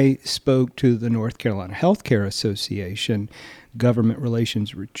I spoke to the North Carolina Healthcare Association Government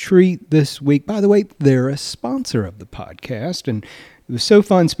Relations Retreat this week. By the way, they're a sponsor of the podcast, and it was so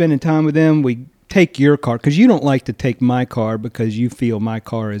fun spending time with them. We take your car, because you don't like to take my car because you feel my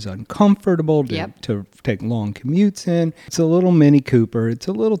car is uncomfortable to take long commutes in. It's a little Mini Cooper. It's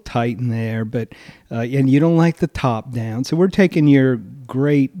a little tight in there, but and you don't like the top down. So we're taking your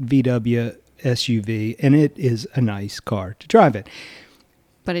great VW SUV, and it is a nice car to drive it.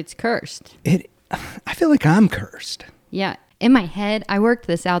 But it's cursed. I feel like I'm cursed. Yeah. In my head, I worked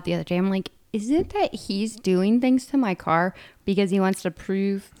this out the other day. I'm like, is it that he's doing things to my car because he wants to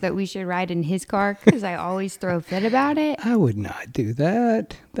prove that we should ride in his car because I always throw a fit about it? I would not do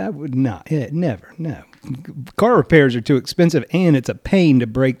that. That would not. Never. No. Car repairs are too expensive, and it's a pain to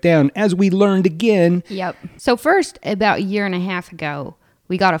break down, as we learned again. Yep. So first, about a year and a half ago,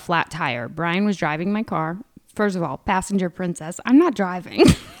 we got a flat tire. Brian was driving my car. First of all, passenger princess, I'm not driving.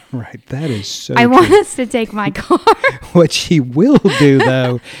 Right, that is so I want us to take my car. What she will do,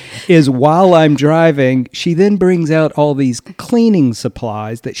 though, is while I'm driving, she then brings out all these cleaning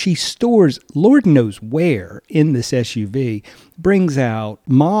supplies that she stores, Lord knows where, in this SUV. Brings out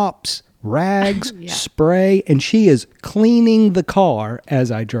mops, rags, spray, and she is cleaning the car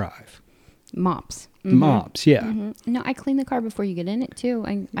as I drive. Mops. Mm-hmm. Mops, yeah. Mm-hmm. No, I clean the car before you get in it, too.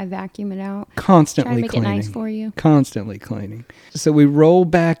 I vacuum it out. Constantly Try to make cleaning. it nice for you. Constantly cleaning. So we roll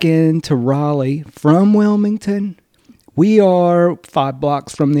back into Raleigh from Wilmington. We are 5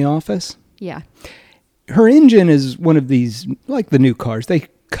 blocks from the office. Yeah. Her engine is one of these, like the new cars. They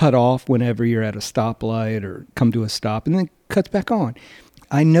cut off whenever you're at a stoplight or come to a stop, and then cuts back on.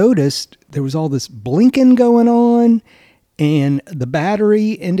 I noticed there was all this blinking going on, and the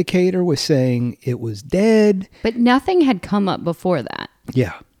battery indicator was saying it was dead. But nothing had come up before that.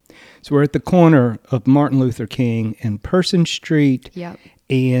 Yeah. So we're at the corner of Martin Luther King and Person Street. Yep.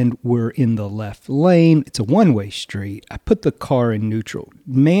 and we're in the left lane. It's a one-way street. I put the car in neutral,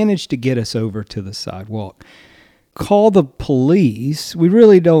 managed to get us over to the sidewalk. Call the police. We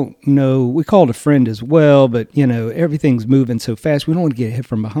really don't know. We called a friend as well, but, everything's moving so fast. We don't want to get hit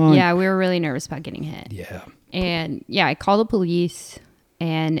from behind. Yeah, we were really nervous about getting hit. Yeah. And, I called the police,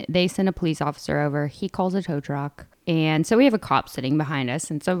 and they send a police officer over. He calls a tow truck. And so we have a cop sitting behind us,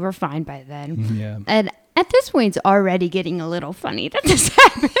 and so we're fine by then. Yeah. And at this point, it's already getting a little funny that this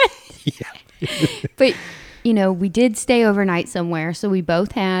happened. Yeah. But, we did stay overnight somewhere, so we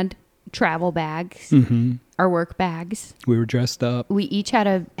both had travel bags, our work bags. We were dressed up. We each had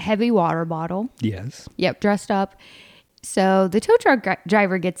a heavy water bottle. Yes. Yep, dressed up. So the tow truck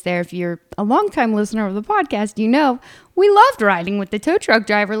driver gets there. If you're a longtime listener of the podcast, we loved riding with the tow truck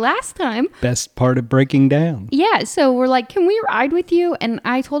driver last time. Best part of breaking down. Yeah, so we're like, can we ride with you? And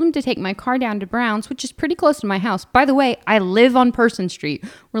I told him to take my car down to Brown's, which is pretty close to my house. By the way, I live on Person Street.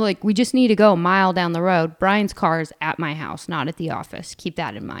 We're like, we just need to go a mile down the road. Brian's car is at my house, not at the office. Keep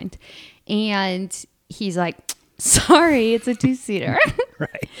that in mind. And he's like, sorry, it's a 2-seater.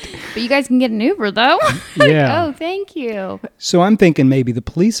 Right. But you guys can get an Uber, though. Yeah. Oh, thank you. So I'm thinking maybe the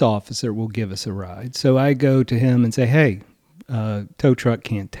police officer will give us a ride. So I go to him and say, hey, tow truck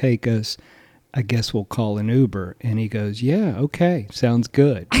can't take us. I guess we'll call an Uber. And he goes, yeah, okay, sounds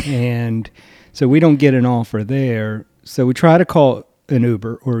good. And so we don't get an offer there. So we try to call an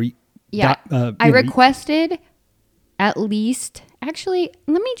Uber or... Yeah, I requested at least... Actually,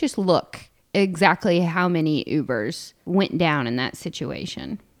 let me just look exactly how many Ubers went down in that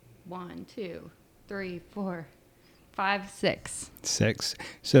situation. 1, 2, 3, 4, 5, 6. 6.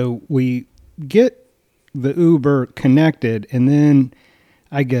 So we get the Uber connected, and then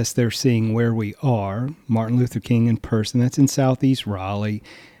I guess they're seeing where we are. Martin Luther King in Person. That's in Southeast Raleigh.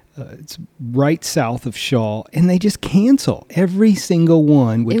 It's right south of Shaw, and they just cancel. Every single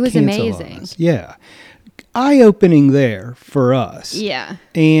one would cancel. It was amazing. On us. Yeah. Eye-opening there for us. Yeah.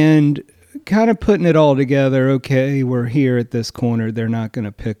 And kind of putting it all together, okay, we're here at this corner, they're not going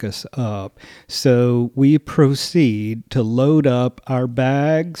to pick us up. So we proceed to load up our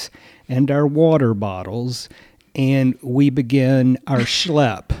bags and our water bottles, and we begin our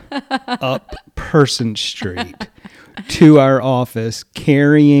schlep up Person Street to our office,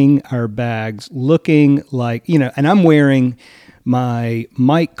 carrying our bags, looking like, and I'm wearing my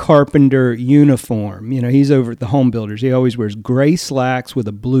Mike Carpenter uniform. He's over at the Home Builders. He always wears gray slacks with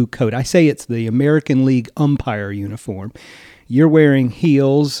a blue coat. I say it's the American League umpire uniform. You're wearing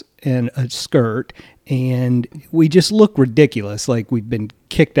heels and a skirt, and we just look ridiculous, like we've been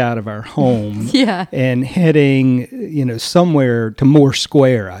kicked out of our home. Yeah. And heading, somewhere to Moore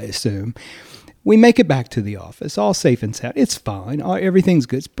Square, I assume. We make it back to the office, all safe and sound. It's fine. Everything's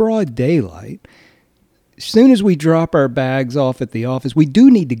good. It's broad daylight. As soon as we drop our bags off at the office, we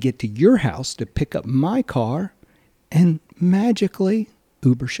do need to get to your house to pick up my car, and magically,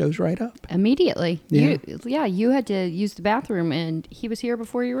 Uber shows right up. Immediately. Yeah. You had to use the bathroom, and he was here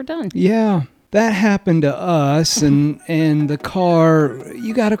before you were done. Yeah. That happened to us, and the car,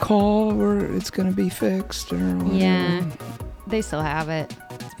 you got a call or it's going to be fixed or whatever. Yeah. They still have it.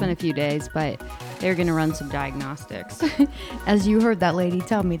 It's been a few days, but they're going to run some diagnostics. As you heard that lady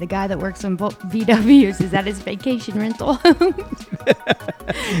tell me, the guy that works on VWs is at his vacation rental home.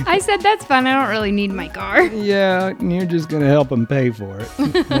 I said, that's fine. I don't really need my car. Yeah, and you're just going to help them pay for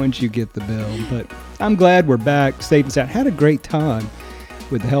it once you get the bill. But I'm glad we're back, safe and sound. Had a great time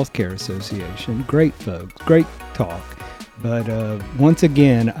with the Healthcare Association. Great folks, great talk. But once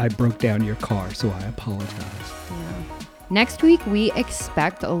again, I broke down your car, so I apologize. Next week, we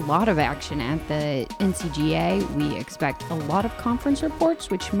expect a lot of action at the NCGA. We expect a lot of conference reports,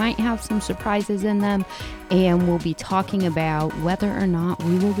 which might have some surprises in them. And we'll be talking about whether or not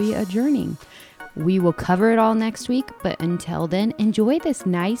we will be adjourning. We will cover it all next week. But until then, enjoy this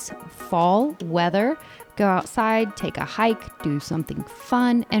nice fall weather. Go outside, take a hike, do something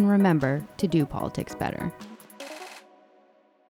fun, and remember to do politics better.